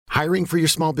Hiring for your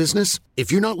small business?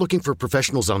 If you're not looking for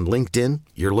professionals on LinkedIn,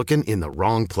 you're looking in the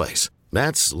wrong place.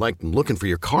 That's like looking for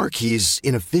your car keys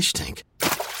in a fish tank.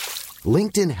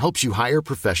 LinkedIn helps you hire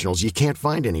professionals you can't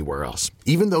find anywhere else,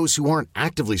 even those who aren't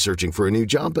actively searching for a new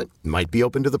job but might be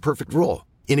open to the perfect role.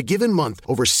 In a given month,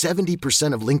 over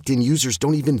 70% of LinkedIn users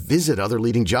don't even visit other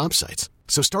leading job sites.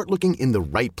 So start looking in the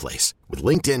right place. With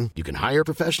LinkedIn, you can hire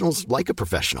professionals like a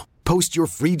professional. Post your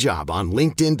free job on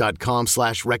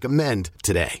linkedin.com/recommend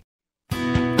today.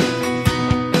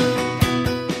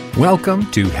 Welcome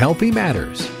to Healthy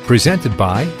Matters, presented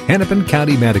by Hennepin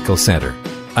County Medical Center,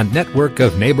 a network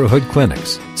of neighborhood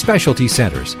clinics, specialty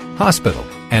centers, hospital,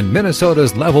 and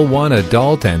Minnesota's Level 1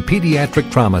 Adult and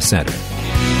Pediatric Trauma Center.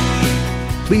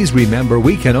 Please remember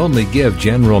we can only give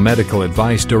general medical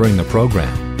advice during the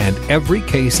program, and every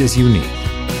case is unique.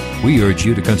 We urge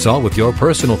you to consult with your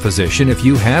personal physician if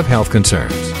you have health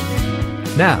concerns.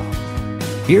 Now,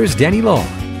 here's Denny Law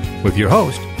with your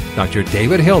host, Dr.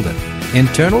 David Hilden,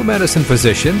 internal medicine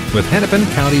physician with Hennepin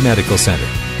County Medical Center,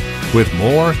 with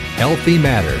more Healthy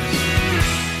Matters.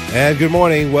 And good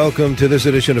morning. Welcome to this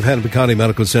edition of Hennepin County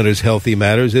Medical Center's Healthy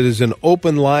Matters. It is an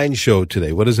open line show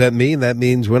today. What does that mean? That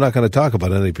means we're not going to talk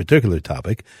about any particular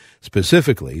topic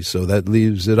specifically, so that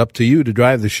leaves it up to you to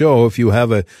drive the show. If you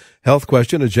have a health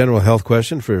question, a general health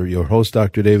question for your host,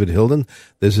 Dr. David Hilden,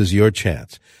 this is your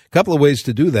chance. A couple of ways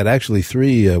to do that, actually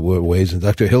three ways, and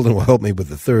Dr. Hilden will help me with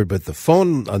the third, but the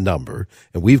phone number,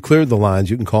 and we've cleared the lines,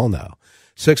 you can call now,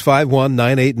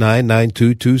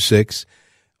 651-989-9226.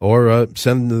 Or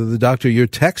send the doctor your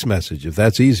text message, if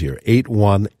that's easier,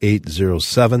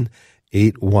 81807,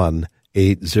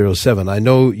 81807. I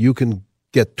know you can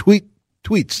get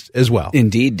tweets as well.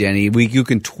 Indeed, Denny. You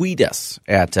can tweet us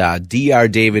at Dr.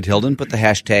 David Hilden. Put the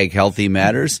hashtag Healthy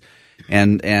Matters.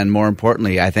 And more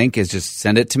importantly, I think, is just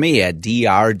send it to me at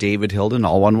Dr. David Hilden,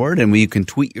 all one word. And you can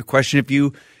tweet your question if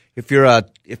you're a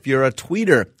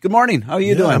tweeter. Good morning. How are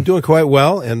you doing? I'm doing quite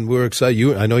well, and we're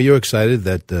excited. I know you're excited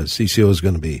that CCO is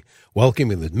going to be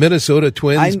welcoming the Minnesota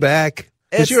Twins back.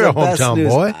 Because you're a hometown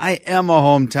boy. I am a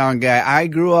hometown guy. I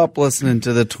grew up listening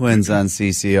to the Twins on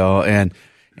CCO,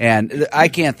 and I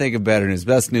can't think of better news.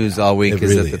 Best news all week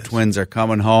is that the Twins are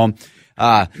coming home.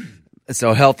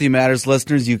 So Healthy Matters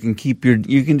listeners, you can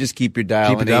just keep your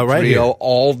dial in right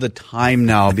all the time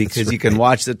now because you can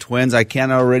watch the Twins. I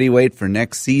can't already wait for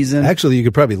next season. Actually, you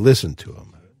could probably listen to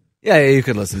them. Yeah, you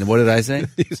could listen. What did I say?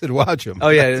 You said watch them. Oh,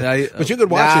 yeah. But you could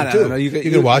watch them, too. No, you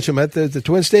could watch them at the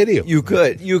Twin Stadium. You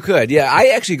could. Yeah,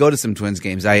 I actually go to some Twins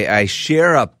games. I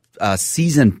share a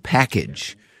season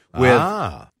package with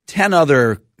 10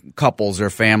 other couples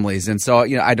or families. And so,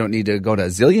 I don't need to go to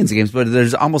zillions of games, but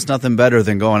there's almost nothing better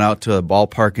than going out to a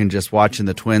ballpark and just watching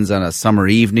the Twins on a summer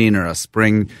evening or a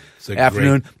spring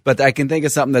afternoon. But I can think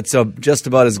of something that's just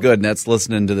about as good, and that's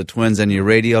listening to the Twins on your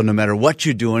radio. No matter what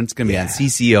you're doing, it's going to be on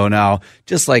CCO now,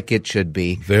 just like it should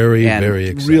be. Very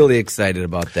excited. Really excited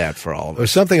about that for all of us.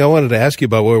 There's something I wanted to ask you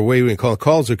about. We're waiting.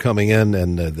 Calls are coming in,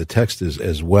 and the text is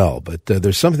as well. But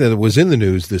there's something that was in the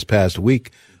news this past week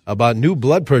about new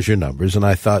blood pressure numbers, and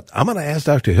I thought, I'm going to ask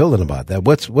Dr. Hilden about that.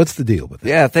 What's the deal with that?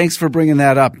 Yeah, thanks for bringing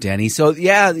that up, Denny. So,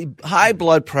 high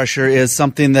blood pressure is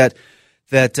something that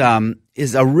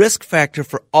is a risk factor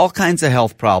for all kinds of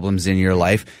health problems in your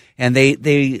life. And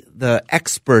the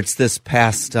experts this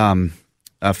past a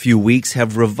few weeks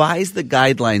have revised the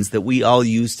guidelines that we all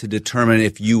use to determine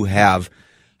if you have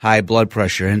high blood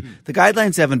pressure. And the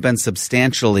guidelines haven't been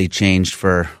substantially changed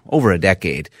for over a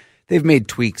decade. They've made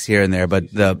tweaks here and there,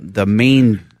 but the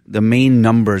main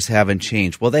numbers haven't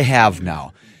changed. Well, they have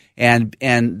now. And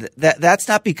that's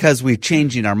not because we're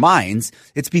changing our minds.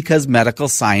 It's because medical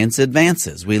science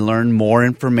advances. We learn more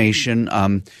information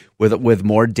with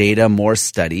more data, more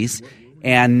studies.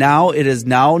 And now it is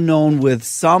now known with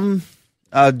some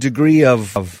degree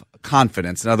of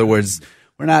confidence. In other words,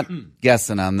 we're not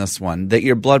guessing on this one, that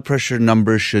your blood pressure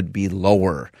numbers should be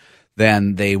lower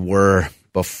than they were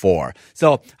before.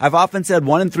 So I've often said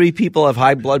 1 in 3 people have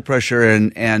high blood pressure in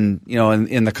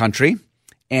the country.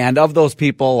 And of those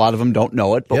people, a lot of them don't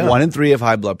know it, but 1 in 3 have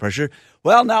high blood pressure.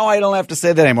 Well, now I don't have to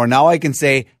say that anymore. Now I can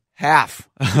say half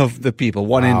of the people,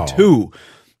 1 in 2,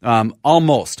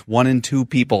 almost 1 in 2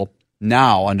 people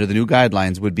now under the new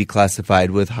guidelines would be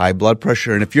classified with high blood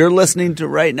pressure. And if you're listening to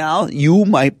right now, you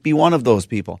might be one of those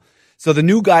people. So the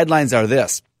new guidelines are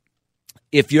this.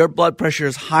 If your blood pressure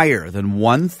is higher than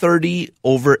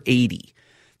 130/80,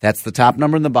 that's the top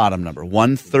number and the bottom number,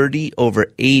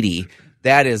 130/80,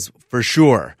 that is for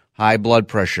sure high blood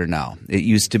pressure now. It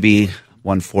used to be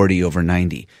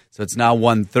 140/90. So it's now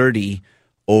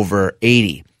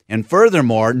 130/80. And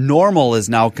furthermore, normal is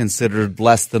now considered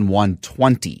less than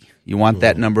 120. You want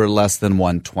that number less than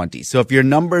 120. So if your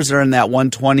numbers are in that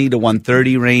 120 to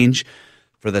 130 range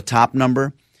for the top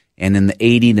number and in the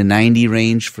 80 to 90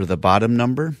 range for the bottom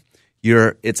number,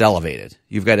 it's elevated.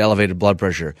 You've got elevated blood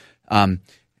pressure.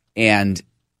 And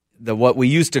what we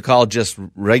used to call just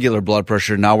regular blood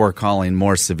pressure, now we're calling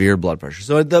more severe blood pressure.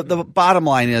 So the bottom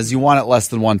line is you want it less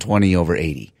than 120 over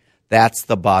 80. That's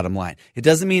the bottom line. It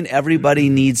doesn't mean everybody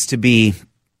needs to be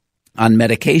on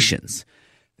medications.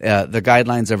 The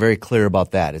guidelines are very clear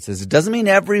about that. It says it doesn't mean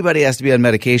everybody has to be on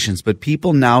medications, but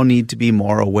people now need to be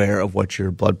more aware of what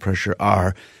your blood pressure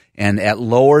are. And at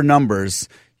lower numbers,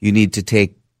 you need to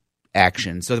take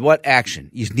action. So what action?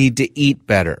 You need to eat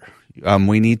better.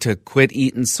 We need to quit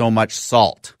eating so much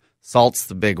salt. Salt's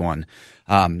the big one.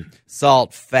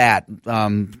 Salt, fat,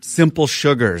 simple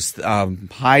sugars,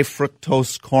 high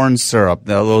fructose corn syrup.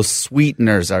 Those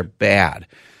sweeteners are bad.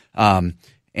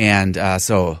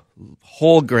 So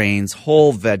whole grains,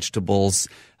 whole vegetables,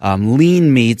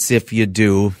 lean meats if you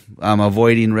do,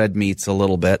 avoiding red meats a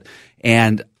little bit,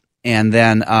 and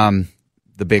then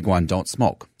the big one, don't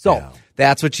smoke. So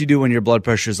that's what you do when your blood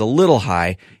pressure is a little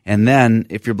high, and then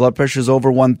if your blood pressure is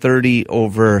over 130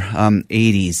 over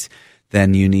 80s,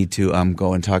 then you need to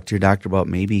go and talk to your doctor about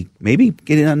maybe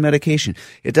getting on medication.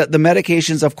 The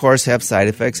medications, of course, have side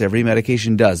effects. Every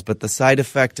medication does, but the side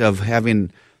effect of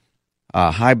having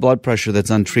high blood pressure that's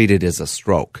untreated is a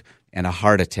stroke and a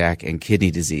heart attack and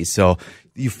kidney disease. So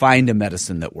you find a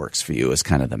medicine that works for you is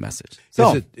kind of the message.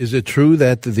 So is it true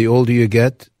that the older you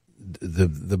get,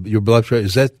 your blood pressure,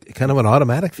 is that kind of an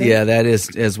automatic thing? Yeah, that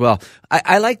is as well.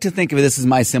 I like to think of it, this is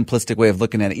my simplistic way of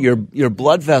looking at it. Your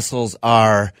blood vessels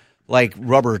are like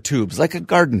rubber tubes, like a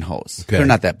garden hose. Okay. They're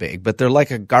not that big, but they're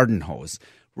like a garden hose.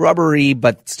 Rubbery,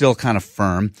 but still kind of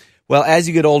firm. Well, as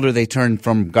you get older, they turn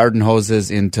from garden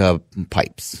hoses into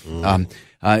pipes.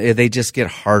 They just get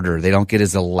harder. They don't get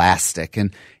as elastic,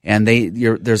 and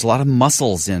there's a lot of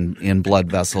muscles in blood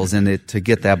vessels to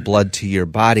get that blood to your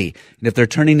body. And if they're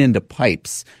turning into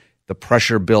pipes, the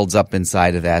pressure builds up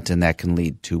inside of that, and that can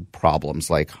lead to problems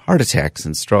like heart attacks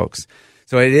and strokes.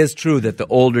 So it is true that the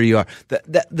older you are,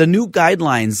 the new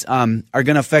guidelines are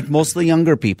going to affect mostly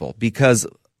younger people because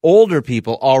older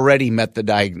people already met the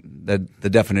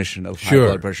definition of high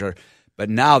blood pressure, but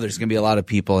now there's going to be a lot of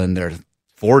people in their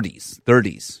 40s,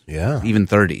 30s, even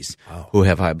 30s who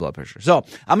have high blood pressure. So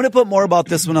I'm going to put more about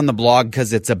this one on the blog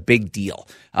because it's a big deal.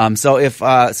 So if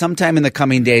sometime in the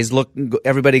coming days,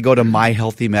 everybody go to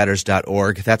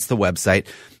myhealthymatters.org. That's the website.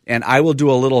 And I will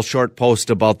do a little short post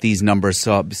about these numbers,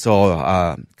 so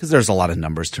because there's a lot of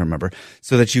numbers to remember,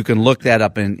 so that you can look that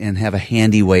up and have a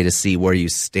handy way to see where you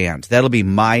stand. That'll be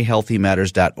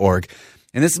myhealthymatters.org.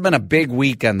 And this has been a big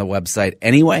week on the website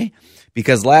anyway,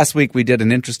 because last week we did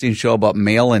an interesting show about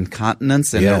male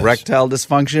incontinence and erectile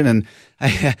dysfunction. And I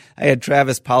had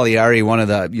Travis Pagliari, one of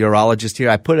the urologists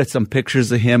here. I put some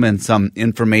pictures of him and some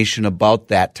information about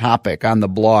that topic on the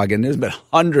blog. And there's been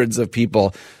hundreds of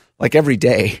people, like every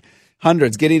day,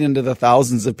 hundreds, getting into the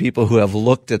thousands of people who have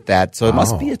looked at that. So it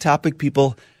must be a topic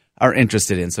people are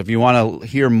interested in. So if you want to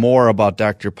hear more about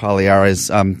Dr. Pagliari's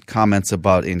comments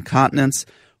about incontinence,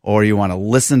 or you want to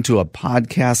listen to a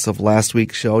podcast of last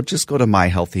week's show, just go to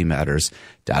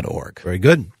myhealthymatters.org. Very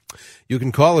good. You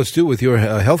can call us, too, with your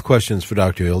health questions for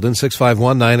Dr. Hilden,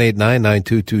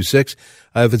 651-989-9226.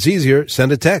 If it's easier,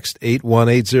 send a text,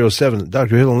 81807.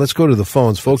 Dr. Hilden, let's go to the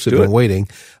phones. Folks have been waiting.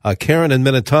 Karen in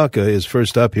Minnetonka is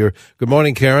first up here. Good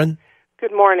morning, Karen.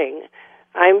 Good morning.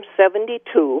 I'm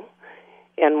 72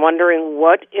 and wondering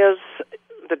what is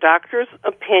the doctor's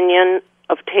opinion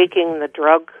of taking the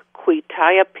drug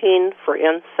quetiapine for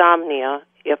insomnia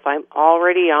if I'm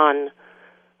already on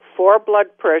 4 blood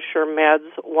pressure meds,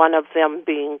 one of them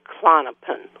being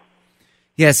Klonopin.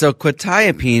 Yeah, so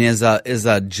quetiapine is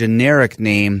a generic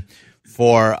name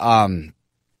for I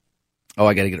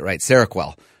got to get it right,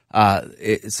 Seroquel.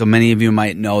 So many of you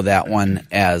might know that one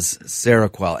as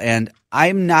Seroquel. And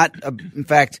I'm not, in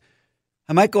fact,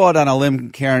 I might go out on a limb,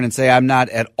 Karen, and say I'm not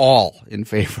at all in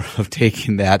favor of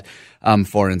taking that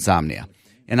for insomnia.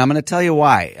 And I'm going to tell you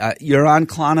why. You're on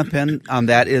Klonopin.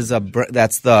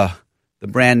 That's the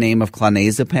brand name of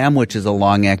clonazepam, which is a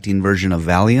long-acting version of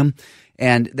Valium.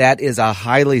 And that is a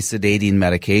highly sedating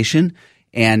medication,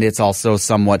 and it's also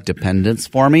somewhat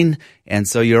dependence-forming. And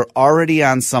so you're already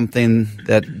on something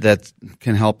that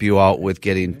can help you out with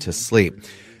getting to sleep.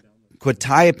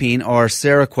 Quetiapine or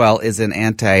Seroquel is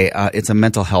it's a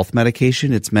mental health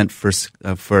medication. It's meant for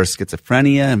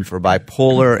schizophrenia and for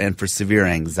bipolar and for severe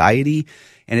anxiety.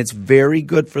 And it's very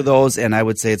good for those, and I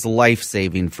would say it's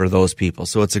life-saving for those people.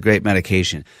 So it's a great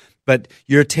medication. But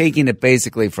you're taking it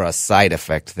basically for a side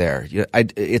effect there.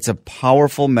 It's a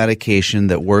powerful medication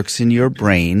that works in your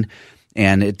brain,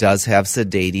 and it does have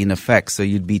sedating effects. So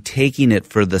you'd be taking it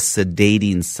for the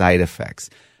sedating side effects.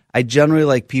 I generally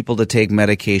like people to take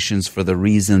medications for the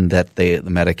reason that the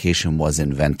medication was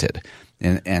invented.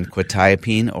 And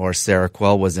quetiapine or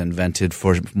Seroquel was invented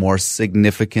for more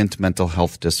significant mental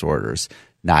health disorders,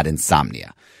 not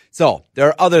insomnia. So there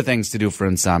are other things to do for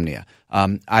insomnia.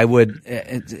 I would,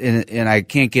 and I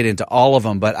can't get into all of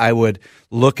them, but I would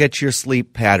look at your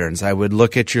sleep patterns. I would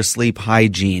look at your sleep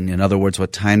hygiene. In other words,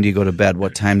 what time do you go to bed?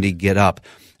 What time do you get up?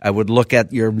 I would look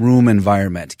at your room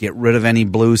environment. Get rid of any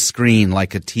blue screen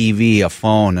like a TV, a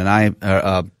phone,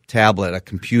 a tablet, a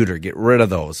computer. Get rid of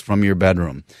those from your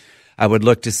bedroom. I would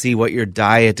look to see what your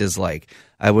diet is like.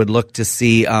 I would look to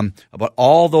see about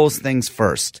all those things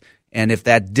first. And if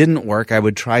that didn't work, I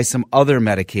would try some other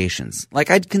medications. Like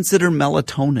I'd consider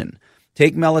melatonin.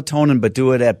 Take melatonin, but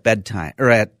do it at bedtime or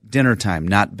at dinner time,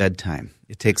 not bedtime.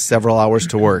 It takes several hours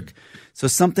to work. So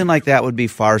something like that would be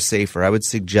far safer. I would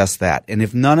suggest that. And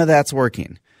if none of that's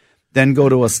working, then go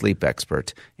to a sleep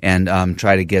expert and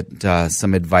try to get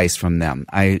some advice from them.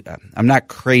 I'm not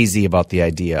crazy about the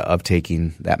idea of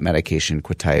taking that medication,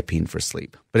 quetiapine, for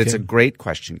sleep. But it's a great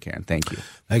question, Karen. Thank you.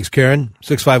 Thanks, Karen.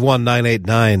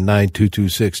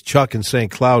 651-989-9226. Chuck in St.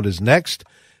 Cloud is next.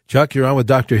 Chuck, you're on with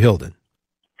Dr. Hilden.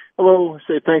 Hello.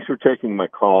 Thanks for taking my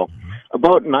call.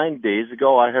 About 9 days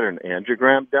ago, I had an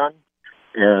angiogram done.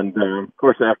 And, of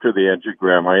course, after the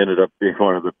angiogram, I ended up being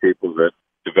one of the people that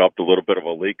developed a little bit of a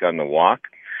leak on the walk.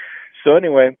 So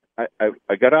anyway,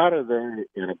 I got out of there,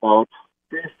 and about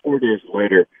 3 or 4 days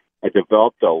later, I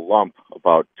developed a lump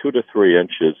about 2 to 3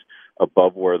 inches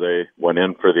above where they went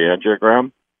in for the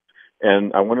angiogram.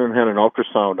 And I went and had an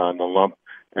ultrasound on the lump,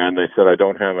 and they said I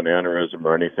don't have an aneurysm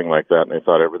or anything like that, and they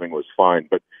thought everything was fine.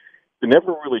 But they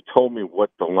never really told me what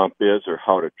the lump is or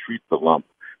how to treat the lump.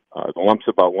 The lump's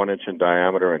about 1 inch in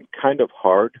diameter and kind of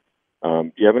hard.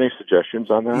 Do you have any suggestions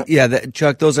on that? Yeah,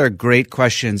 Chuck, those are great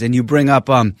questions. And you bring up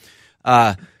kind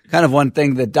of one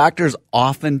thing that doctors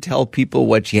often tell people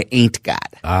what you ain't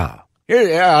got.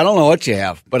 Here, I don't know what you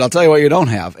have, but I'll tell you what you don't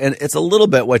have. And it's a little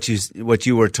bit what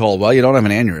you were told. Well, you don't have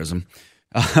an aneurysm.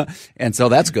 And so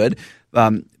that's good.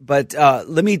 But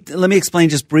let me explain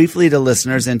just briefly to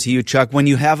listeners and to you, Chuck. When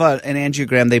you have an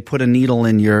angiogram, they put a needle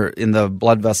in the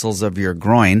blood vessels of your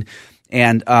groin,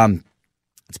 and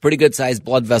it's a pretty good sized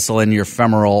blood vessel in your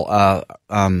femoral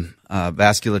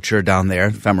vasculature down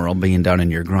there, femoral being down in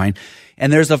your groin.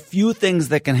 And there's a few things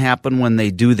that can happen when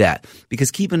they do that, because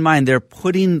keep in mind they're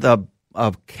putting the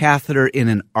catheter in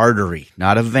an artery,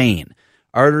 not a vein.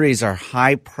 Arteries are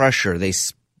high pressure. They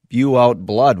spew out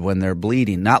blood when they're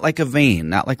bleeding, not like a vein,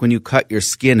 not like when you cut your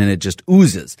skin and it just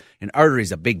oozes. An artery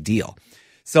is a big deal.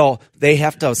 So they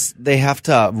have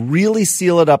to really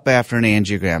seal it up after an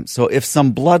angiogram. So if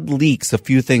some blood leaks, a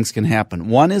few things can happen.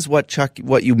 One is what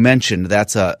you mentioned.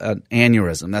 That's an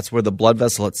aneurysm. That's where the blood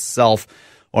vessel itself,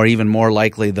 or even more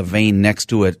likely the vein next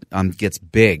to it, gets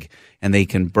big and they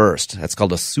can burst. That's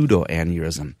called a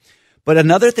pseudoaneurysm. But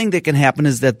another thing that can happen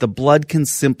is that the blood can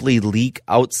simply leak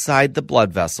outside the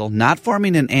blood vessel, not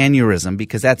forming an aneurysm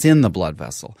because that's in the blood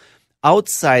vessel.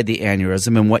 Outside the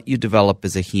aneurysm, and what you develop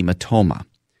is a hematoma.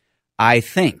 I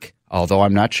think, although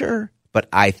I'm not sure, but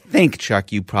I think,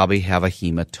 Chuck, you probably have a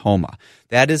hematoma.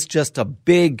 That is just a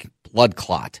big blood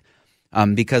clot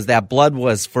because that blood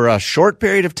was, for a short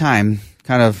period of time,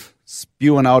 kind of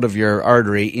spewing out of your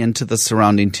artery into the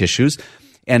surrounding tissues,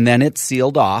 and then it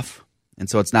sealed off, and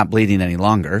so it's not bleeding any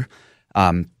longer.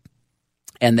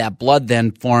 And that blood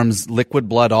then forms, liquid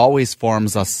blood always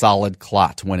forms a solid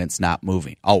clot when it's not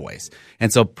moving, always.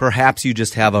 And so perhaps you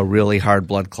just have a really hard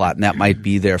blood clot, and that might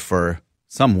be there for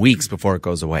some weeks before it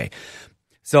goes away.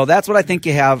 So that's what I think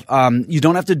you have. You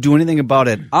don't have to do anything about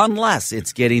it unless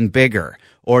it's getting bigger,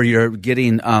 or you're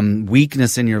getting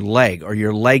weakness in your leg, or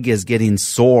your leg is getting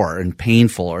sore and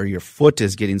painful, or your foot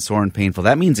is getting sore and painful.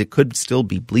 That means it could still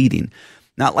be bleeding.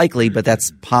 Not likely, but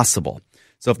that's possible.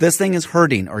 So if this thing is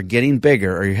hurting or getting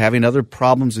bigger, or you're having other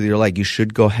problems with your leg, you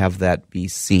should go have that be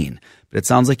seen. But it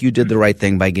sounds like you did the right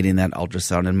thing by getting that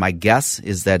ultrasound. And my guess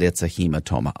is that it's a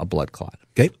hematoma, a blood clot.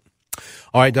 Okay.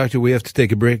 All right, Doctor, we have to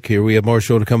take a break here. We have more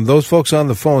show to come. Those folks on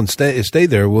the phone, stay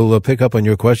there. We'll pick up on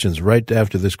your questions right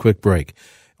after this quick break.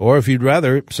 Or if you'd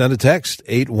rather, send a text,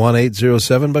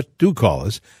 81807, but do call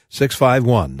us,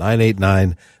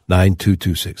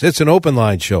 651-989-9226. It's an open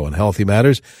line show on Healthy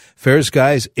Matters. Fair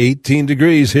skies, 18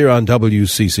 degrees here on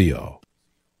WCCO.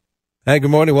 And good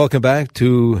morning. Welcome back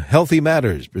to Healthy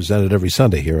Matters, presented every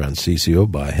Sunday here on CCO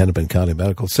by Hennepin County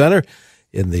Medical Center.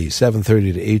 in the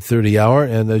 7:30 to 8:30 hour.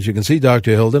 And as you can see,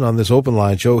 Dr. Hilden, on this open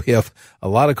line show, we have a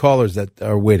lot of callers that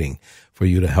are waiting for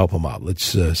you to help them out. Let's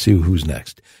see who's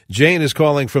next. Jane is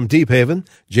calling from Deep Haven.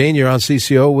 Jane, you're on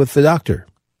CCO with the doctor.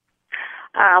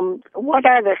 What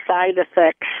are the side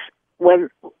effects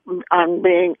on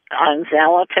being on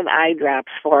Xalatan eye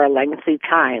drops for a lengthy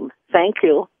time? Thank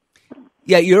you.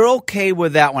 Yeah, you're okay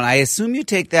with that one. I assume you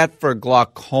take that for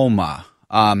glaucoma.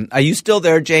 Are you still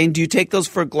there, Jane? Do you take those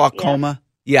for glaucoma?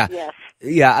 Yes. Yeah. Yes.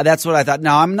 Yeah, that's what I thought.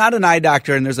 Now, I'm not an eye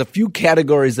doctor, and there's a few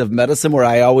categories of medicine where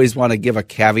I always want to give a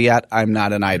caveat. I'm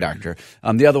not an eye doctor.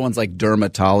 The other one's like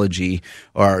dermatology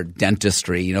or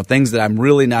dentistry, things that I'm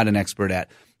really not an expert at.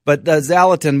 But the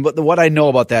Xalatan, what I know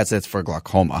about that is it's for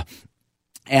glaucoma.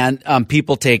 And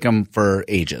people take them for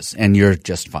ages, and you're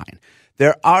just fine.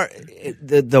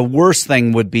 The worst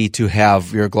thing would be to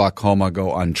have your glaucoma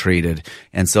go untreated,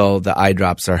 and so the eye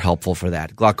drops are helpful for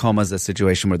that. Glaucoma is a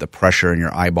situation where the pressure in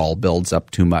your eyeball builds up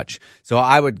too much. So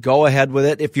I would go ahead with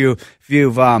it. If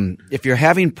you're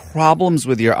having problems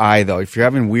with your eye, though, if you're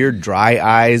having weird dry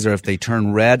eyes or if they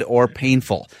turn red or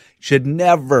painful, should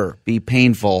never be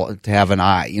painful to have an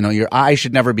eye. Your eye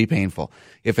should never be painful.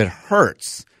 If it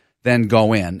hurts, then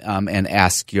go in and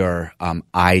ask your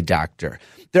eye doctor.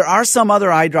 There are some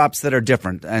other eye drops that are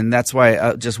different, and that's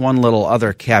why just one little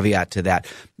other caveat to that.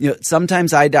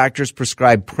 Sometimes eye doctors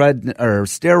prescribe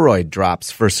steroid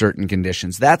drops for certain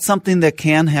conditions. That's something that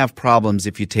can have problems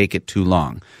if you take it too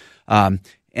long.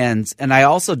 And I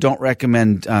also don't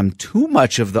recommend too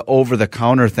much of the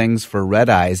over-the-counter things for red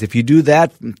eyes. If you do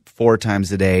that 4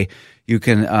 times a day, you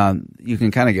can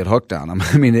kind of get hooked on them.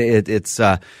 I mean, it's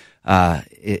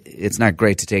not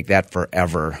great to take that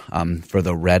forever for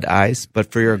the red eyes.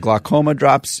 But for your glaucoma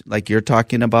drops, like you're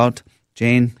talking about,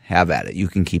 Jane, have at it. You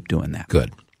can keep doing that.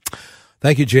 Good.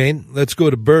 Thank you, Jane. Let's go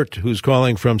to Bert, who's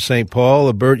calling from St.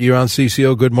 Paul. Bert, you're on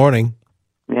CCO. Good morning.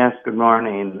 Yes, good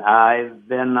morning. I've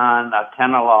been on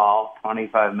atenolol,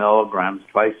 25 milligrams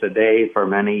twice a day for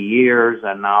many years,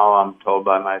 and now I'm told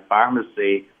by my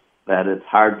pharmacy that it's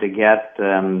hard to get,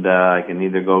 and I can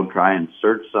either go try and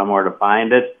search somewhere to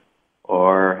find it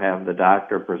or have the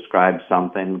doctor prescribe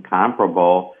something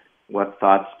comparable. What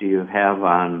thoughts do you have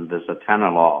on this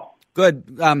atenolol? Good.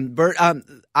 Bert,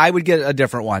 I would get a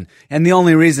different one. And the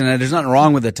only reason, and there's nothing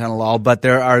wrong with atenolol, but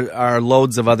there are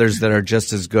loads of others that are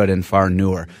just as good and far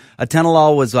newer.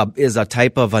 Atenolol is a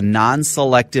type of a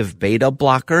non-selective beta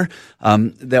blocker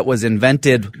that was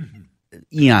invented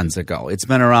eons ago. It's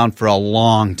been around for a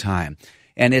long time.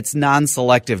 And it's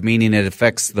non-selective, meaning it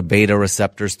affects the beta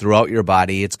receptors throughout your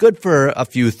body. It's good for a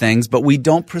few things, but we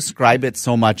don't prescribe it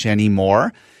so much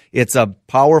anymore. It's a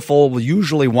powerful,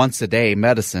 usually once a day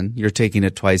medicine. You're taking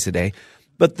it twice a day.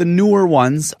 But the newer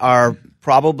ones are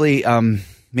probably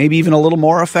maybe even a little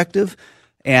more effective.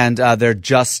 And they're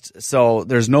just, so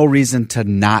there's no reason to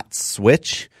not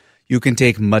switch. You can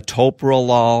take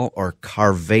metoprolol or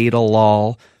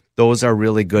carvedilol. Those are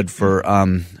really good for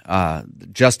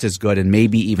just as good and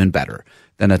maybe even better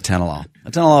than atenolol.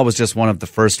 Atenolol was just one of the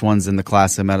first ones in the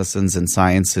class of medicines, and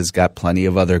science has got plenty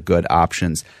of other good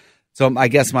options. So I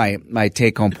guess my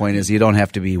take-home point is you don't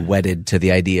have to be wedded to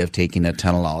the idea of taking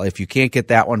atenolol. If you can't get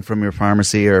that one from your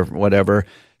pharmacy or whatever,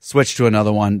 switch to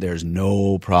another one. There's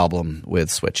no problem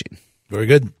with switching. Very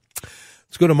good.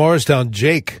 Let's go to Morristown.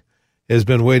 Jake has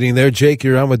been waiting there. Jake,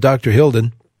 you're on with Dr.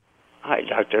 Hilden. Hi,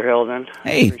 Dr. Hilden.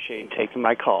 Hey. I appreciate you taking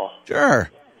my call. Sure.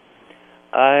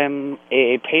 I'm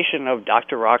a patient of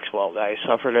Dr. Roxwell. I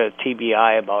suffered a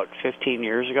TBI about 15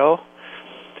 years ago.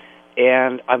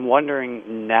 And I'm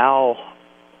wondering now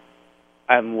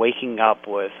I'm waking up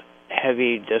with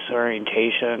heavy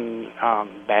disorientation,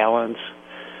 balance,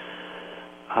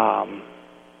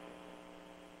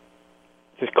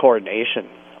 just coordination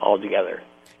altogether.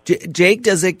 Jake,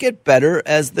 does it get better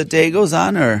as the day goes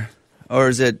on, or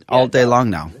is it all day long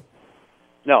now?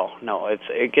 No,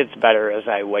 it gets better as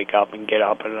I wake up and get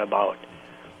up and about.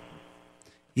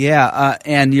 Yeah,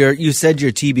 and you said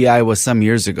your TBI was some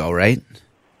years ago, right?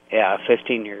 Yeah,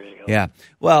 15 years ago. Yeah.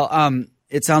 Well,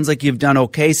 it sounds like you've done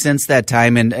okay since that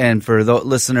time. And for the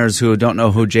listeners who don't know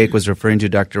who Jake was referring to,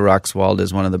 Dr. Roxwald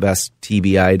is one of the best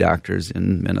TBI doctors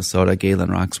in Minnesota, Galen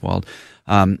Roxwald.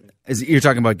 You're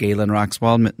talking about Galen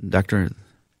Roxwald, Doctor?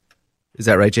 Is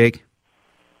that right, Jake?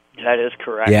 That is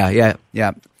correct.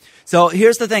 Yeah. So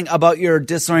here's the thing about your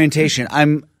disorientation.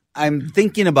 I'm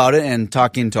thinking about it and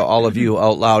talking to all of you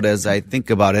out loud as I think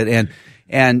about it.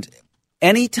 And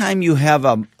anytime you have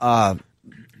a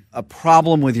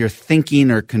problem with your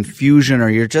thinking or confusion, or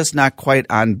you're just not quite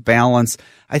on balance,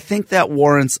 I think that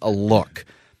warrants a look.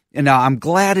 And now I'm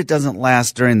glad it doesn't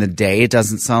last during the day. It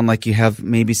doesn't sound like you have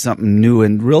maybe something new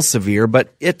and real severe,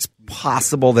 but it's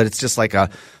possible that it's just like a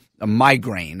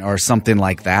migraine or something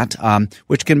like that,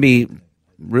 which can be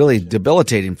really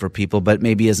debilitating for people, but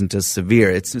maybe isn't as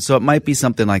severe. So it might be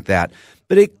something like that.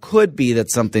 But it could be that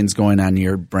something's going on in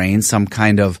your brain, some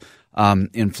kind of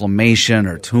inflammation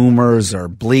or tumors or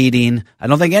bleeding. I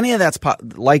don't think any of that's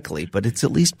likely, but it's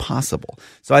at least possible.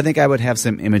 So I think I would have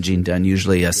some imaging done,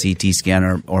 usually a CT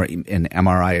scan or an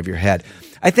MRI of your head.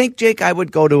 I think, Jake, I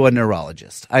would go to a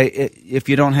neurologist. If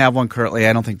you don't have one currently,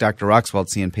 I don't think Dr.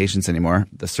 Roxwell's seeing patients anymore,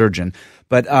 the surgeon.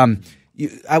 But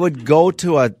I would go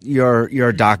to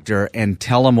your doctor and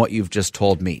tell him what you've just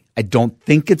told me. I don't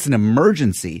think it's an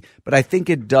emergency, but I think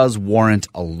it does warrant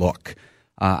a look.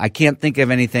 I can't think of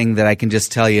anything that I can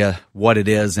just tell you what it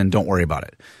is and don't worry about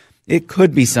it. It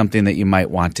could be something that you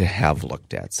might want to have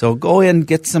looked at. So go in,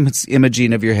 get some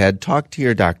imaging of your head, talk to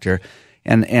your doctor,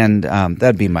 and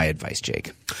that'd be my advice,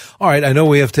 Jake. All right, I know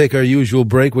we have to take our usual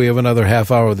break. We have another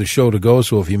half hour of the show to go,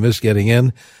 so if you miss getting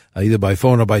in, either by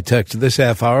phone or by text this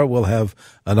half hour, we'll have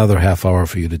another half hour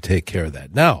for you to take care of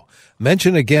that. Now,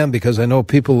 mention again, because I know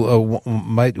people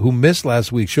who missed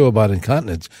last week's show about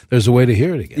incontinence, there's a way to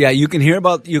hear it again. Yeah, you can hear a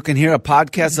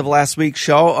podcast of last week's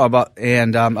show about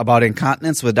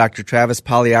incontinence with Dr. Travis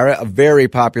Pagliara, a very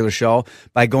popular show,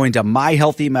 by going to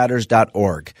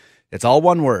myhealthymatters.org. It's all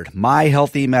one word,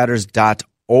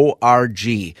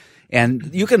 myhealthymatters.org. And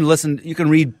you can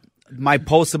read my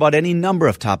posts about any number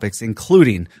of topics,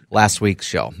 including last week's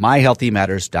show,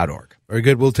 myhealthymatters.org. Very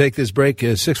good. We'll take this break.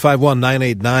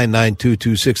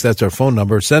 651-989-9226. That's our phone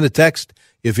number. Send a text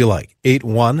if you like.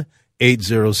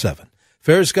 81807.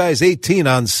 Fair Skies 18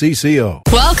 on CCO.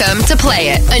 Welcome to Play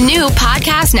It, a new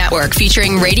podcast network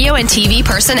featuring radio and TV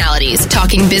personalities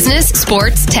talking business,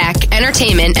 sports, tech,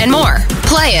 entertainment, and more.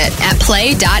 Play it at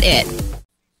play.it.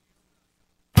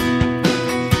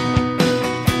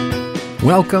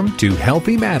 Welcome to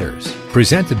Healthy Matters,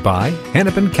 presented by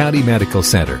Hennepin County Medical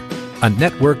Center, a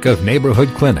network of neighborhood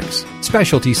clinics,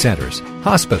 specialty centers,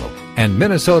 hospital, and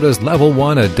Minnesota's Level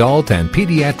 1 Adult and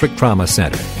Pediatric Trauma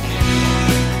Center.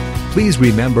 Please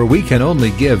remember we can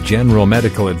only give general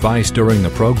medical advice during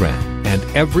the program, and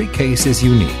every case is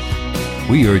unique.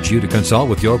 We urge you to consult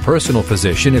with your personal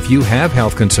physician if you have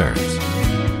health concerns.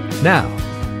 Now,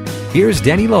 here's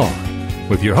Denny Law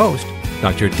with your host,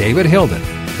 Dr. David Hilden,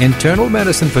 internal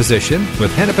medicine physician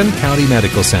with Hennepin County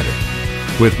Medical Center,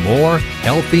 with more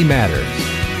Healthy Matters.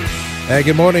 Hey,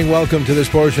 good morning. Welcome to this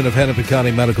portion of Hennepin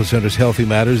County Medical Center's Healthy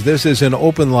Matters. This is an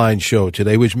open line show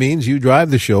today, which means you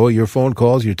drive the show, your phone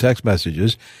calls, your text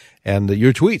messages, and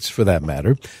your tweets for that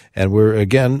matter. And we're,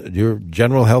 again, your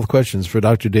general health questions for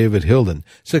Dr. David Hilden.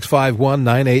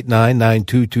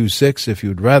 651-989-9226. If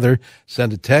you'd rather,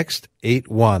 send a text,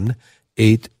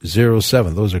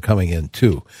 81807. Those are coming in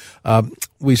too.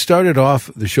 We started off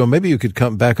the show. Maybe you could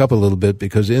come back up a little bit,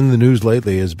 because in the news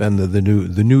lately has been the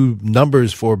new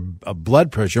numbers for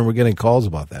blood pressure, and we're getting calls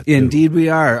about that too. Indeed, we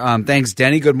are. Thanks,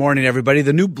 Denny. Good morning, everybody.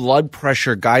 The new blood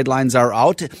pressure guidelines are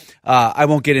out. I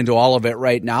won't get into all of it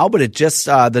right now, but it just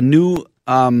the new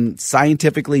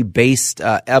scientifically based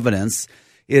evidence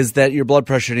is that your blood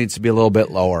pressure needs to be a little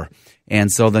bit lower.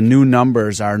 And so the new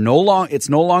numbers are it's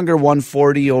no longer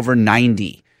 140 over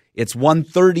 90. It's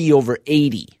 130 over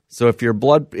 80. So if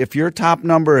your top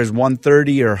number is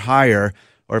 130 or higher,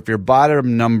 or if your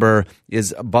bottom number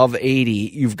is above 80,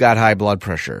 you've got high blood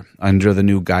pressure under the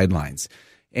new guidelines.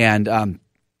 And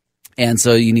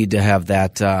so you need to have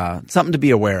that, something to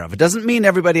be aware of. It doesn't mean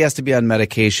everybody has to be on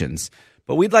medications,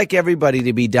 but we'd like everybody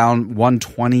to be down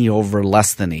 120 over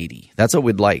less than 80. That's what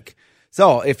we'd like.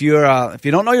 So if you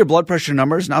don't know your blood pressure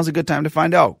numbers, now's a good time to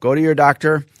find out. Go to your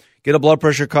doctor, get a blood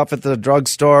pressure cuff at the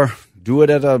drugstore, do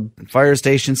it at a fire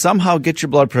station, somehow get your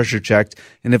blood pressure checked.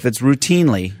 And if it's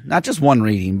routinely, not just one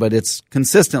reading, but it's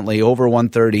consistently over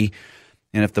 130,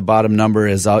 and if the bottom number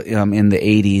is out in the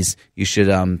 80s, you should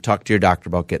talk to your doctor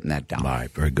about getting that down. All right,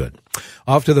 very good.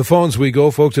 Off to the phones we go.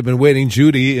 Folks have been waiting.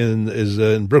 Judy is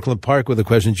in Brooklyn Park with a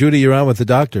question. Judy, you're on with the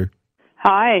doctor.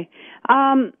 Hi.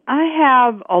 I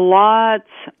have a lot.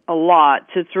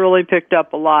 It's really picked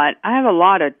up a lot. I have a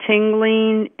lot of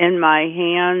tingling in my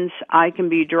hands. I can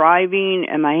be driving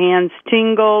and my hands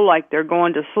tingle like they're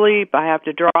going to sleep. I have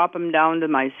to drop them down to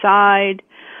my side.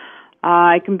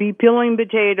 I can be peeling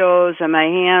potatoes and my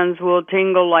hands will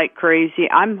tingle like crazy.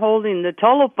 I'm holding the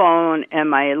telephone and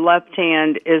my left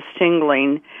hand is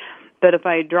tingling. But if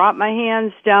I drop my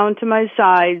hands down to my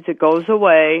sides, it goes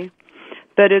away.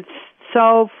 But it's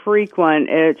so frequent.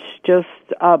 It's just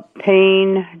a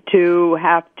pain to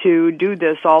have to do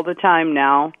this all the time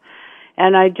now.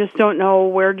 and I just don't know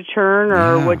where to turn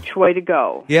or which way to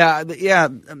go. Yeah,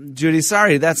 Judy,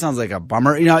 sorry, that sounds like a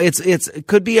bummer. It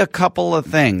could be a couple of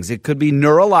things. It could be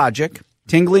neurologic.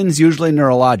 Tingling is usually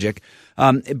neurologic.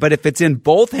 But if it's in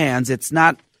both hands, it's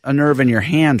not a nerve in your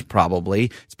hand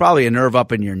probably. It's probably a nerve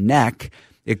up in your neck.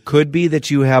 It could be that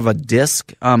you have a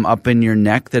disc up in your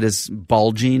neck that is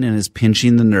bulging and is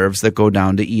pinching the nerves that go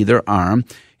down to either arm.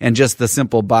 And just the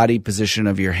simple body position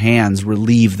of your hands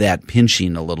relieve that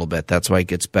pinching a little bit. That's why it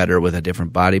gets better with a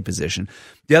different body position.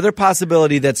 The other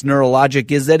possibility that's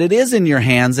neurologic is that it is in your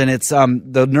hands and it's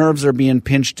the nerves are being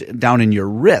pinched down in your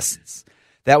wrists.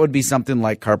 That would be something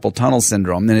like carpal tunnel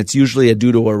syndrome, and it's usually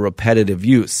due to a repetitive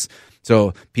use.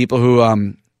 So people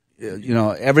who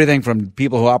everything from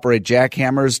people who operate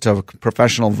jackhammers to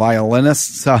professional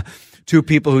violinists to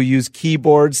people who use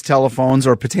keyboards, telephones,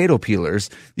 or potato peelers,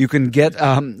 you can get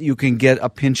a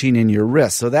pinching in your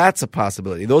wrist. So that's a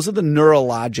possibility. Those are the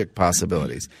neurologic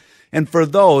possibilities. And for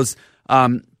those,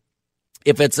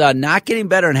 if it's not getting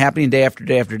better and happening day after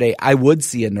day after day, I would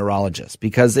see a neurologist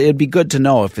because it'd be good to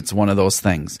know if it's one of those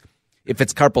things. If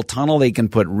it's carpal tunnel, they can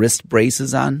put wrist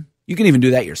braces on. You can even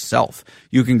do that yourself.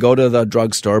 You can go to the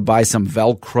drugstore, buy some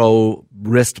Velcro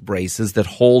wrist braces that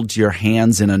hold your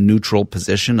hands in a neutral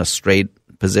position, a straight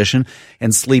position,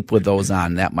 and sleep with those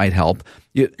on. That might help.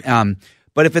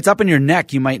 But if it's up in your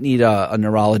neck, you might need a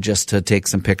neurologist to take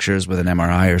some pictures with an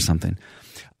MRI or something.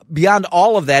 Beyond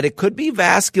all of that, it could be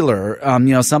vascular,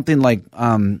 something like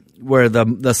where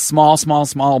the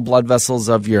small blood vessels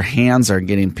of your hands are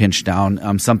getting pinched down,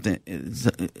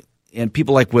 and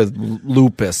people like with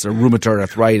lupus or rheumatoid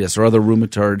arthritis or other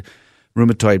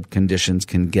rheumatoid conditions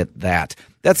can get that.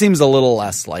 That seems a little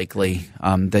less likely,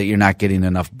 that you're not getting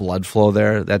enough blood flow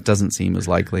there. That doesn't seem as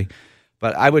likely.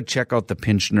 But I would check out the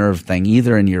pinched nerve thing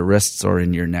either in your wrists or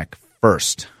in your neck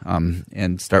first,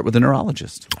 and start with a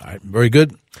neurologist. All right, very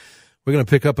good. We're going to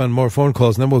pick up on more phone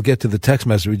calls, and then we'll get to the text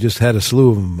message. We just had a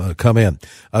slew of them come in.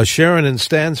 Sharon in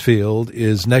Stansfield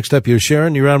is next up here.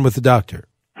 Sharon, you're on with the doctor.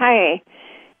 Hi.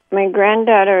 My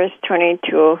granddaughter is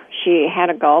 22. She had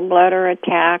a gallbladder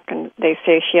attack, and they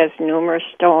say she has numerous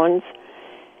stones.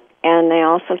 And they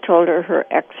also told her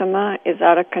eczema is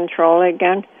out of control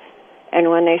again. And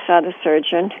when they saw the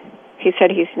surgeon, he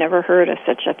said he's never heard of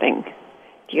such a thing.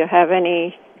 Do you have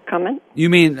any comment? You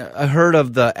mean heard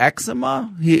of the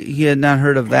eczema? He had not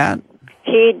heard of that?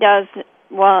 He does.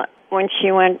 Well, when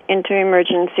she went into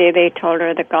emergency, they told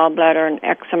her the gallbladder and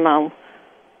eczema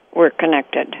were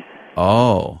connected.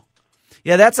 Oh.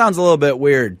 Yeah, that sounds a little bit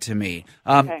weird to me.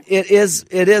 Okay. It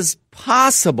is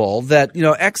possible that,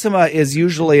 eczema is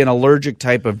usually an allergic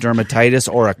type of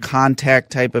dermatitis or a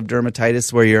contact type of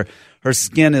dermatitis where her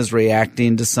skin is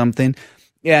reacting to something.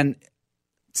 And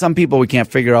some people, we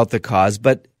can't figure out the cause.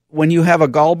 But when you have a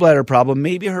gallbladder problem,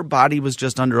 maybe her body was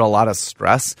just under a lot of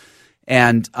stress.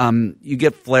 And you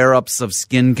get flare-ups of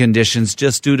skin conditions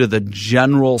just due to the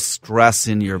general stress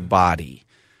in your body.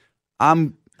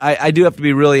 I do have to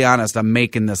be really honest. I'm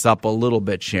making this up a little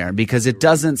bit, Sharon, because it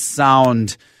doesn't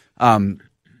sound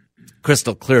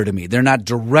crystal clear to me. They're not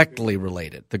directly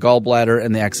related. The gallbladder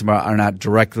and the eczema are not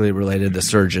directly related. The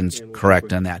surgeon's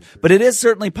correct on that. But it is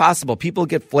certainly possible. People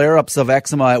get flare-ups of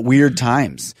eczema at weird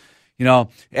times.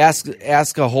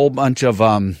 Ask a whole bunch of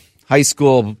high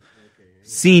school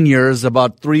seniors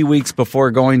about 3 weeks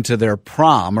before going to their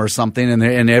prom or something,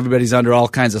 and everybody's under all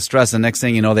kinds of stress. And next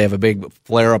thing you know, they have a big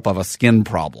flare-up of a skin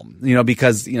problem,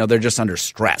 because, they're just under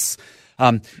stress.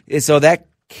 So that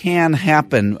can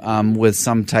happen with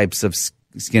some types of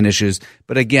skin issues.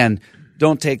 But again,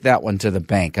 don't take that one to the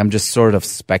bank. I'm just sort of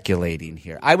speculating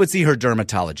here. I would see her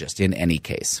dermatologist in any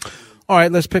case. All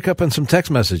right, let's pick up on some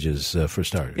text messages for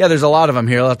starters. Yeah, there's a lot of them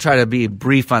here. I'll try to be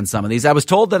brief on some of these. I was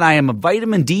told that I am a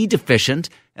vitamin D deficient,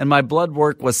 and my blood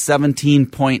work was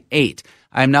 17.8.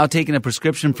 I am now taking a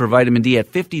prescription for vitamin D at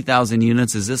 50,000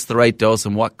 units. Is this the right dose,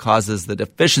 and what causes the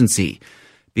deficiency?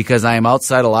 Because I am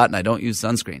outside a lot and I don't use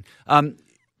sunscreen.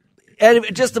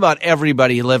 Just about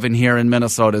everybody living here in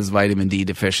Minnesota is vitamin D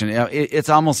deficient. It's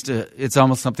almost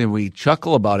something we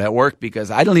chuckle about at work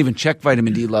because I don't even check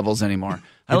vitamin D levels anymore.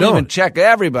 I don't even check.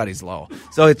 Everybody's low.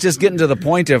 So it's just getting to the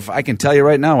point of I can tell you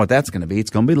right now what that's going to be. It's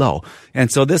going to be low. And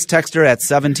so this texter at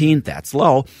 17, that's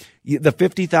low. The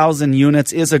 50,000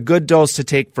 units is a good dose to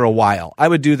take for a while. I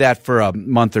would do that for a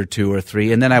month or 2 or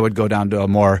 3, and then I would go down to a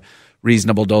more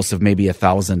reasonable dose of maybe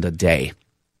 1,000 a day.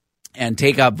 And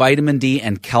take a vitamin D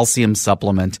and calcium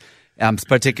supplement,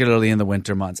 particularly in the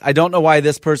winter months. I don't know why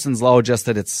this person's low, just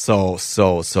that it's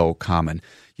so common.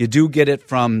 You do get it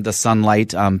from the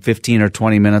sunlight, 15 or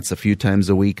 20 minutes a few times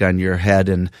a week on your head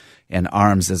and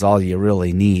arms is all you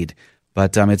really need.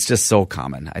 But it's just so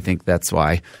common. I think that's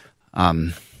why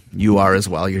you are as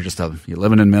well. You're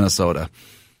living in Minnesota.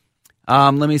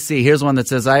 Let me see. Here's one that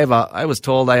says, I was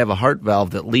told I have a heart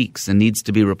valve that leaks and needs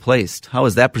to be replaced. How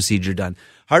is that procedure done?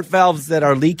 Heart valves that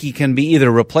are leaky can be either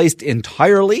replaced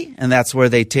entirely, and that's where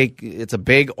it's a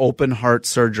big open heart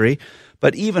surgery.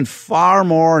 But even far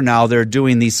more now, they're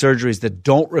doing these surgeries that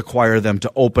don't require them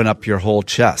to open up your whole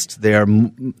chest. They're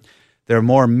more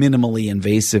minimally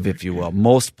invasive, if you will.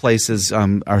 Most places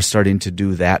are starting to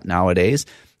do that nowadays.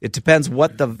 It depends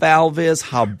what the valve is,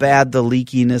 how bad the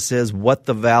leakiness is, what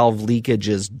the valve leakage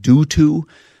is due to.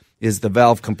 Is the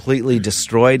valve completely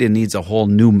destroyed and needs a whole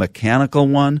new mechanical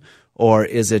one? Or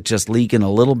is it just leaking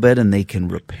a little bit and they can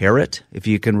repair it? If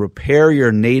you can repair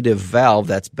your native valve,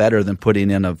 that's better than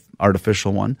putting in an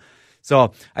artificial one.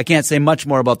 So I can't say much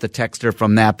more about the texter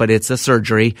from that, but it's a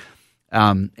surgery,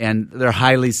 and they're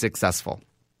highly successful.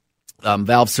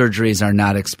 Valve surgeries are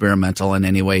not experimental in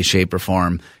any way, shape, or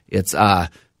form. It's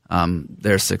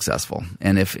they're successful.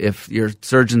 And if your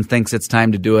surgeon thinks it's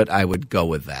time to do it, I would go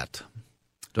with that.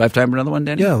 Do I have time for another one,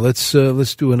 Danny? Yeah, let's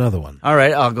do another one. All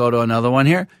right, I'll go to another one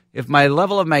here. If my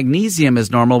level of magnesium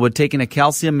is normal, would taking a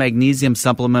calcium magnesium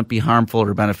supplement be harmful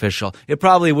or beneficial? It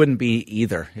probably wouldn't be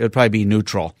either. It would probably be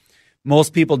neutral.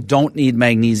 Most people don't need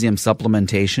magnesium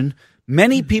supplementation.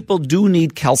 Many people do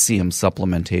need calcium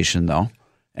supplementation, though.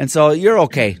 And so you're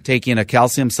okay taking a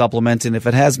calcium supplement, and if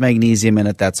it has magnesium in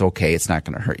it, that's okay. It's not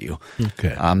going to hurt you.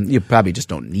 Okay. You probably just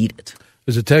don't need it.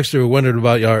 There's a texter who wondered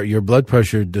about your blood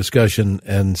pressure discussion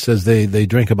and says they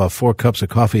drink about 4 cups of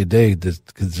coffee a day. Does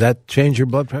that change your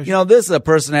blood pressure? You know, this is a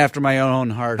person after my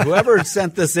own heart. Whoever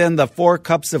sent this in, the 4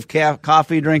 cups of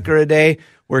coffee drinker a day,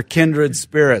 we're kindred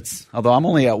spirits. Although I'm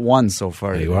only at 1 so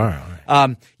far. You are. All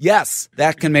right. Yes,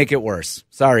 that can make it worse.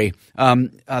 Sorry.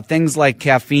 Things like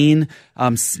caffeine,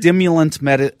 any stimulant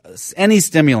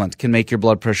can make your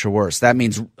blood pressure worse. That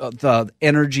means the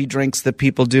energy drinks that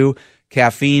people do,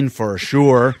 caffeine for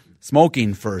sure,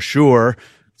 smoking for sure,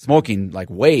 smoking like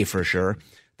way for sure,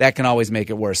 that can always make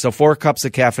it worse. So 4 cups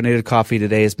of caffeinated coffee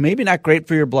today is maybe not great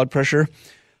for your blood pressure.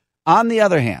 On the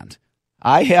other hand,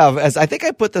 I think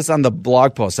I put this on the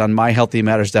blog post on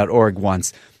myhealthymatters.org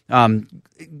once.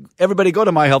 Everybody go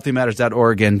to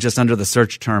myhealthymatters.org and just under the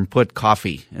search term, put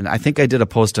coffee. And I think I did a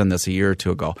post on this a year or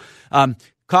two ago.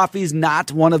 Coffee is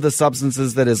not one of the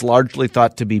substances that is largely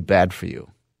thought to be bad for you.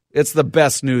 It's the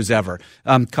best news ever.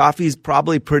 Coffee is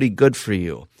probably pretty good for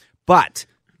you, but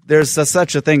there's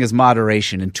such a thing as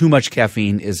moderation, and too much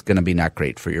caffeine is going to be not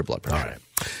great for your blood pressure. All right.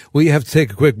 We have to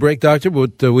take a quick break, Doctor,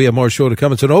 but we have more show to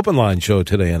come. It's an open line show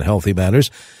today on Healthy Matters.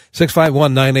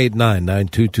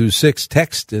 651-989-9226.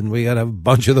 Text, and we got a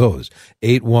bunch of those.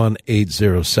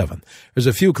 81807. There's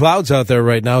a few clouds out there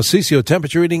right now. CCO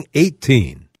temperature reading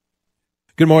 18.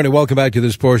 Good morning. Welcome back to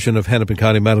this portion of Hennepin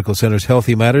County Medical Center's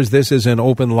Healthy Matters. This is an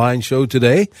open line show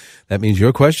today. That means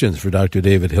your questions for Dr.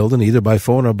 David Hilden, either by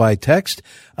phone or by text.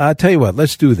 Tell you what,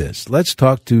 let's do this. Let's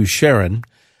talk to Sharon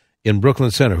in Brooklyn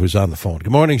Center, who's on the phone.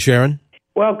 Good morning, Sharon.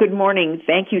 Well, good morning.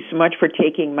 Thank you so much for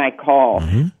taking my call.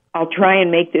 Mm-hmm. I'll try and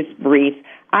make this brief.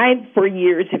 I, for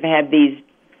years, have had these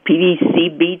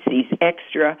PVC beats, these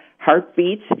extra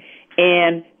heartbeats,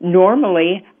 and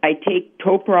normally I take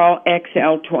Toprol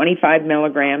XL 25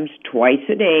 milligrams twice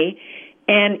a day,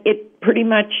 and it pretty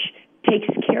much takes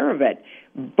care of it.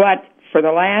 But for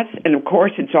the last, and of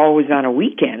course it's always on a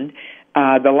weekend,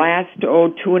 the last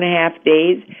 2.5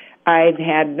 days, I've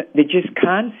had the just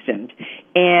constant,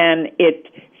 and it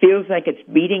feels like it's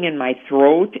beating in my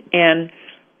throat, and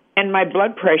my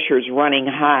blood pressure is running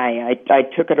high. I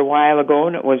took it a while ago,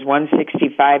 and it was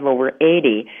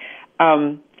 165/80.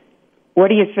 What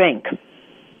do you think?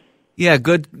 Yeah,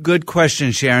 good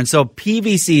question, Sharon. So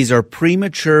PVCs, or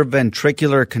premature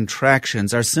ventricular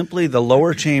contractions, are simply the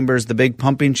lower chambers, the big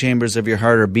pumping chambers of your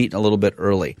heart are beating a little bit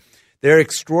early. They're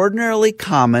extraordinarily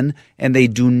common, and they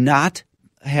do not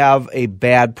have a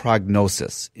bad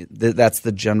prognosis. That's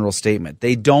the general statement.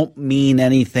 They don't mean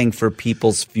anything for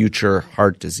people's future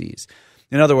heart disease.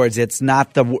 In other words, it's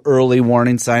not the early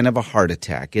warning sign of a heart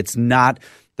attack. It's not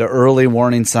the early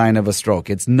warning sign of a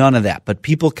stroke. It's none of that. But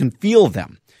people can feel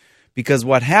them, because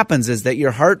what happens is that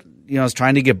your heart, is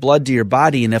trying to get blood to your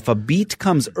body, and if a beat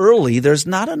comes early, there's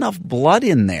not enough blood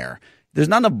in there. There's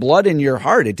not enough blood in your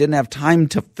heart. It didn't have time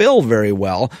to fill very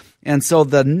well. And so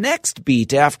the next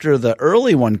beat after the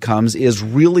early one comes is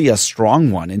really a strong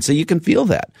one. And so you can feel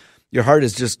that. Your heart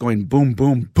is just going boom,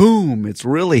 boom, boom. It's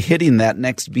really hitting that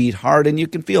next beat hard, and you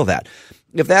can feel that.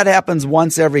 If that happens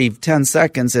once every 10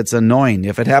 seconds, it's annoying.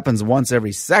 If it happens once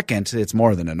every second, it's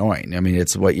more than annoying. I mean,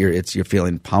 it's you're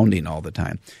feeling pounding all the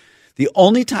time. The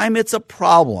only time it's a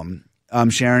problem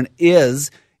Sharon,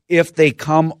 is if they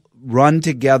run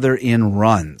together in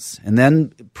runs. And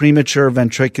then premature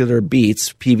ventricular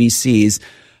beats, PVCs,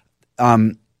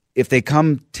 if they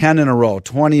come 10 in a row,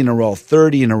 20 in a row,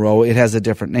 30 in a row, it has a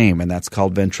different name, and that's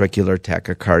called ventricular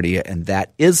tachycardia, and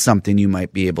that is something you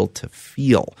might be able to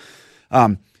feel.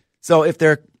 So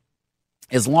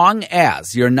as long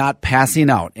as you're not passing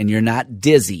out and you're not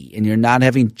dizzy and you're not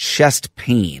having chest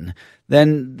pain,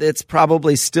 then it's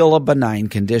probably still a benign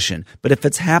condition. But if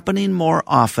it's happening more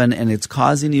often and it's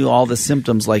causing you all the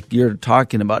symptoms like you're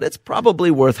talking about, it's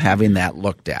probably worth having that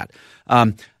looked at.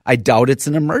 I doubt it's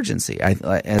an emergency.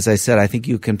 As I said, I think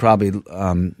you can probably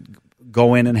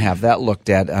go in and have that looked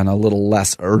at on a little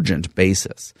less urgent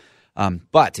basis.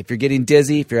 But if you're getting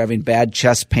dizzy, if you're having bad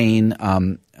chest pain,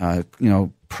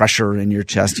 pressure in your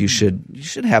chest, you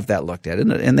should have that looked at,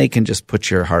 and they can just put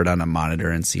your heart on a monitor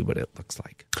and see what it looks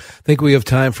like. I think we have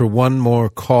time for one more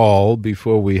call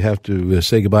before we have to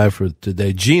say goodbye for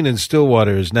today. Jean in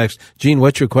Stillwater is next. Jean,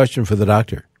 what's your question for the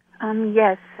doctor?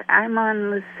 Yes, I'm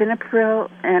on lisinopril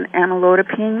and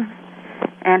amlodipine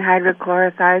and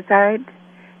hydrochlorothiazide,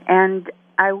 and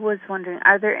I was wondering,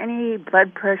 are there any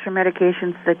blood pressure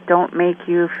medications that don't make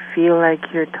you feel like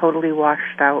you're totally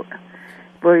washed out,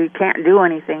 where you can't do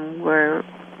anything, where,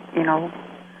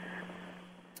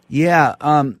 Yeah,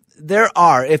 there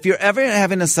are. If you're ever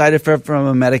having a side effect from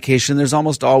a medication, there's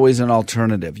almost always an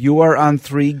alternative. You are on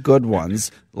 3 good ones.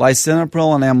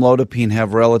 Lisinopril and amlodipine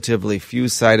have relatively few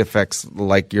side effects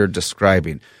like you're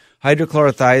describing.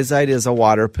 Hydrochlorothiazide is a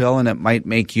water pill, and it might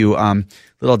make you a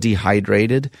little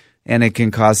dehydrated, and it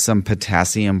can cause some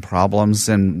potassium problems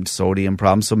and sodium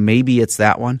problems. So maybe it's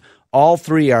that one. All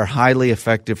 3 are highly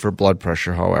effective for blood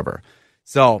pressure, however.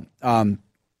 So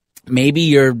maybe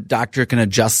your doctor can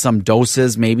adjust some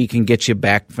doses, maybe can get you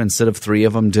back instead of 3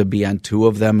 of them to be on 2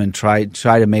 of them and try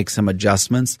to make some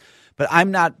adjustments. But I'm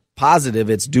not positive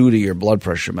it's due to your blood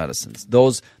pressure medicines.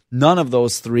 None of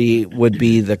those 3 would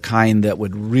be the kind that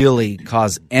would really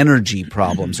cause energy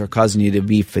problems or causing you to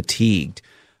be fatigued.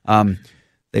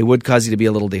 They would cause you to be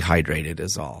a little dehydrated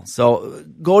is all. So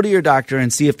go to your doctor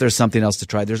and see if there's something else to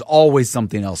try. There's always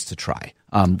something else to try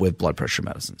with blood pressure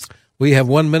medicines. We have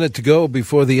 1 minute to go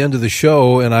before the end of the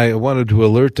show, and I wanted to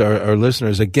alert our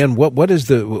listeners again. What's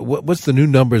the new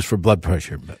numbers for blood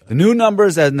pressure? The new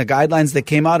numbers and the guidelines that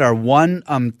came out are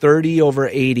 130 over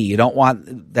 80. You don't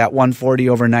want that 140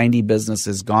 over 90 business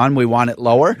is gone. We want it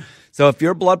lower. So if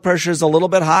your blood pressure is a little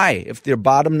bit high, if your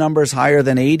bottom number is higher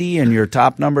than 80 and your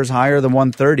top number is higher than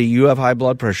 130, you have high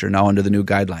blood pressure now under the new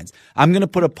guidelines. I'm going to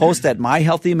put a post at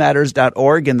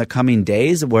myhealthymatters.org in the coming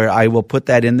days where I will put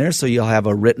that in there so you'll have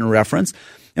a written reference.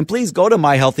 And please go to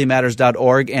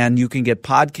myhealthymatters.org and you can get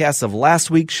podcasts of last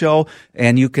week's show,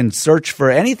 and you can search for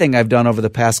anything I've done over the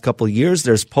past couple of years.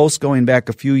 There's posts going back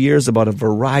a few years about a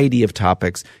variety of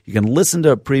topics. You can listen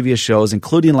to previous shows,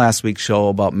 including last week's show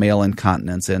about male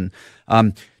incontinence. And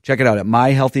check it out at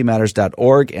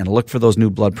myhealthymatters.org and look for those new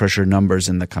blood pressure numbers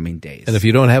in the coming days. And if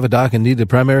you don't have a doc and need a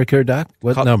primary care doc,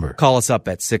 what number? Call us up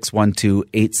at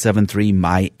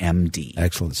 612-873-MyMD.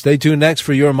 Excellent. Stay tuned next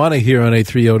for Your Money here on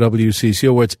 830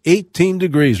 WCCO, where it's 18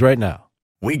 degrees right now.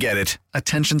 We get it.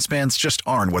 Attention spans just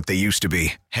aren't what they used to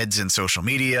be. Heads in social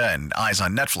media and eyes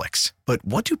on Netflix. But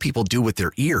what do people do with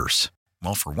their ears?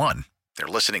 Well, for one, they're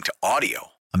listening to audio.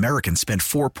 Americans spend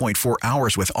 4.4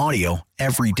 hours with audio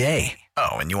every day.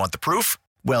 Oh, and you want the proof?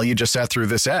 Well, you just sat through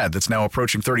this ad that's now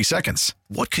approaching 30 seconds.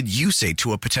 What could you say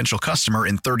to a potential customer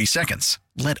in 30 seconds?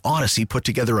 Let Odyssey put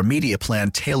together a media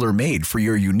plan tailor-made for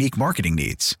your unique marketing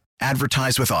needs.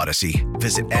 Advertise with Odyssey.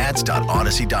 Visit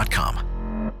ads.odyssey.com.